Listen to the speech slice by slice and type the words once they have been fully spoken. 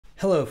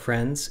Hello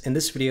friends, in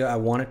this video I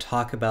want to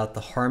talk about the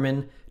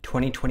Harman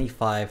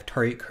 2025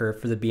 target curve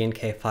for the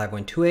BNK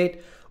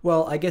 5128.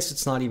 Well, I guess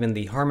it's not even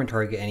the Harman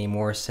target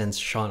anymore since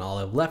Sean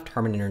Olive left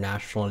Harman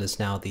International. It is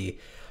now the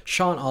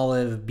Sean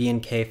Olive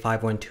BNK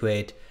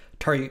 5128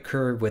 target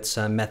curve with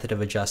some method of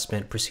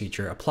adjustment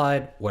procedure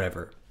applied,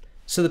 whatever.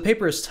 So the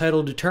paper is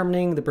titled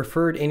Determining the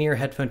Preferred In-Ear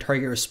Headphone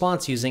Target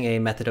Response Using a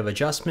Method of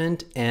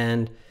Adjustment,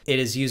 and it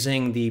is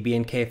using the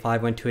BNK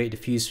 5128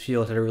 diffuse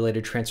field at a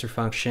related transfer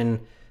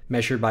function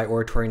measured by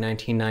Oratory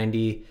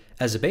 1990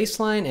 as a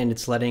baseline, and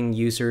it's letting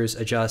users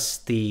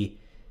adjust the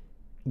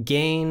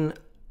gain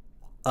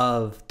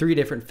of 3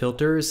 different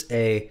filters: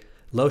 a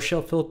low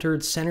shell filter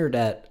centered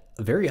at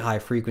a very high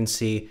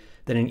frequency,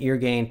 then an ear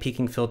gain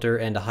peaking filter,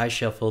 and a high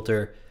shell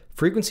filter.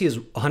 Frequency is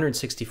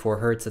 164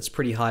 hertz. That's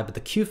pretty high, but the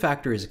Q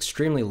factor is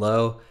extremely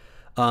low.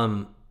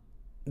 The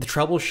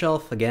treble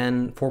shelf,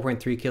 again,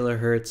 4.3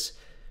 kilohertz,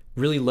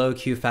 really low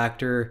Q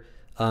factor,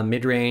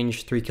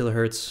 mid-range, 3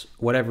 kilohertz,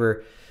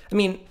 whatever. I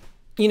mean,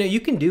 you know, you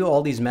can do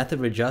all these method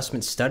of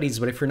adjustment studies,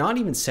 but if you're not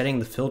even setting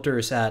the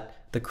filters at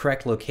the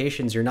correct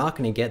locations, you're not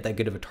going to get that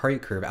good of a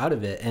target curve out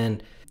of it.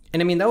 And I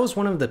mean, that was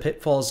one of the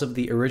pitfalls of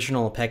the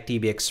original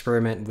PEC-DB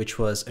experiment, which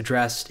was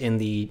addressed in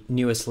the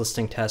newest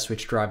listening test,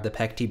 which derived the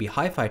PEC-DB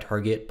hi-fi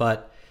target.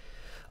 But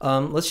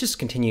let's just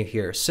continue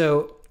here.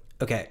 So,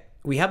 okay,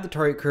 we have the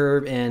target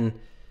curve in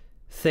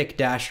thick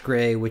dashed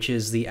gray, which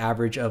is the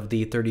average of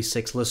the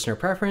 36 listener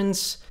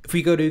preference. If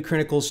we go to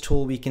Crinical's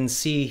tool, we can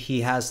see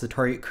he has the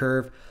target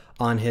curve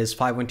on his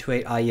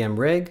 5128 IEM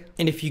rig.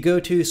 And if you go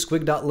to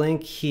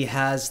squig.link, he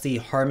has the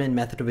Harman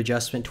method of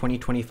adjustment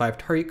 2025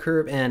 target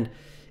curve. And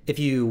if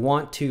you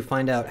want to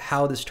find out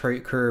how this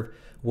target curve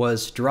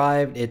was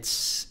derived,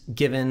 it's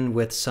given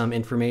with some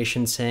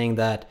information saying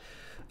that,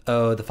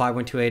 oh, the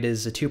 5128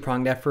 is a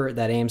 2-pronged effort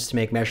that aims to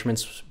make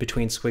measurements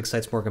between squig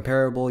sites more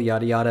comparable,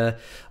 yada yada.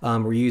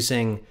 We're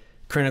using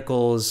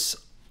Crinical's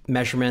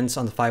measurements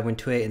on the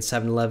 5128 and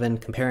 711,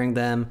 comparing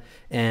them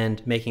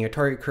and making a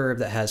target curve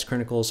that has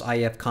Crinical's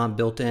IEF comp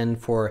built in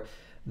for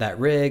that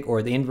rig,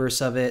 or the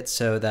inverse of it,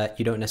 so that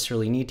you don't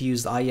necessarily need to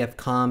use the IEF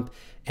comp,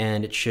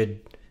 and it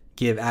should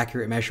give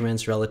accurate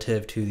measurements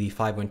relative to the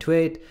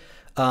 5128.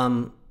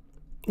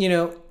 You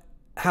know,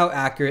 how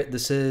accurate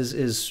this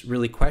is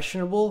really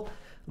questionable,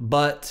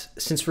 but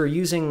since we're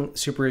using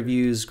Super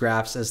Review's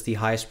graphs as the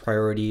highest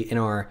priority in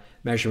our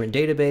measurement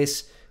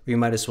database, we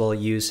might as well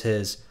use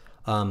his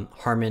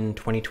Harman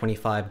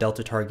 2025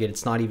 delta target.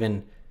 It's not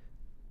even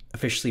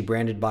officially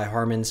branded by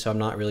Harman, so I'm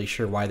not really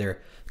sure why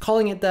they're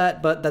calling it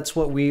that, but that's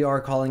what we are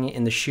calling it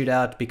in the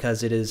shootout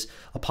because it is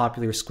a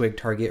popular squig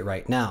target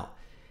right now.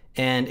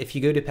 And if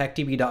you go to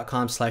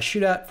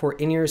pecdb.com/shootout for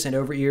in-ears and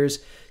over-ears,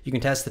 you can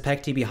test the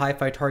PEC-DB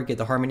hi-fi target,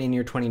 the Harman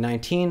in-ear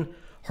 2019,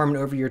 Harman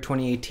over-ear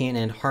 2018,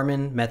 and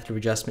Harman method of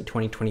adjustment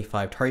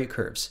 2025 target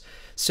curves.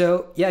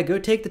 So yeah, go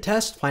take the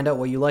test, find out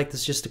what you like.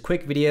 This is just a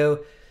quick video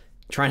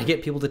trying to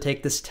get people to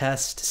take this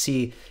test to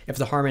see if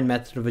the Harman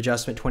method of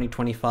adjustment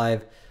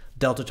 2025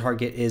 delta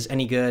target is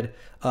any good.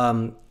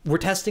 We're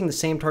testing the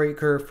same target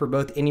curve for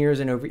both in-ears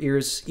and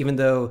over-ears, even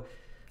though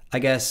I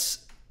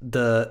guess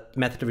the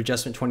method of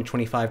adjustment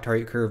 2025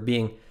 target curve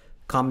being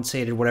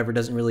compensated, whatever,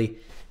 doesn't really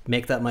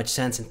make that much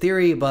sense in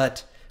theory,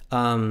 but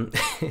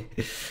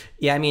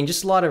yeah, I mean,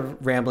 just a lot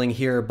of rambling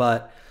here,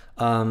 but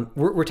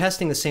we're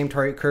testing the same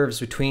target curves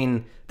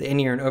between the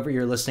in-ear and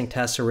over-ear listening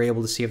tests, so we're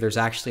able to see if there's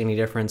actually any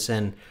difference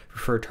in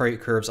preferred target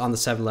curves on the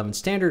 711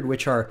 standard,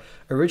 which our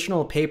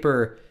original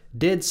paper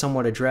did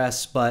somewhat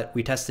address, but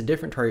we tested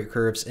different target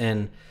curves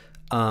in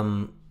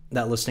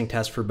that listening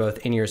test for both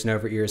in-ears and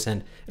over-ears.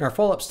 And in our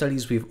follow-up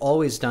studies, we've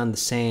always done the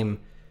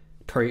same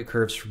target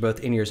curves for both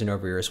in-ears and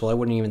over-ears. Well, I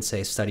wouldn't even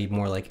say study,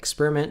 more like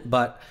experiment,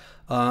 but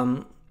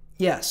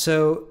yeah,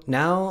 so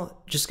now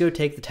just go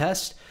take the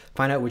test,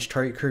 find out which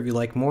target curve you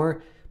like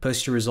more,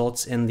 post your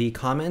results in the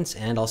comments,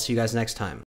 and I'll see you guys next time.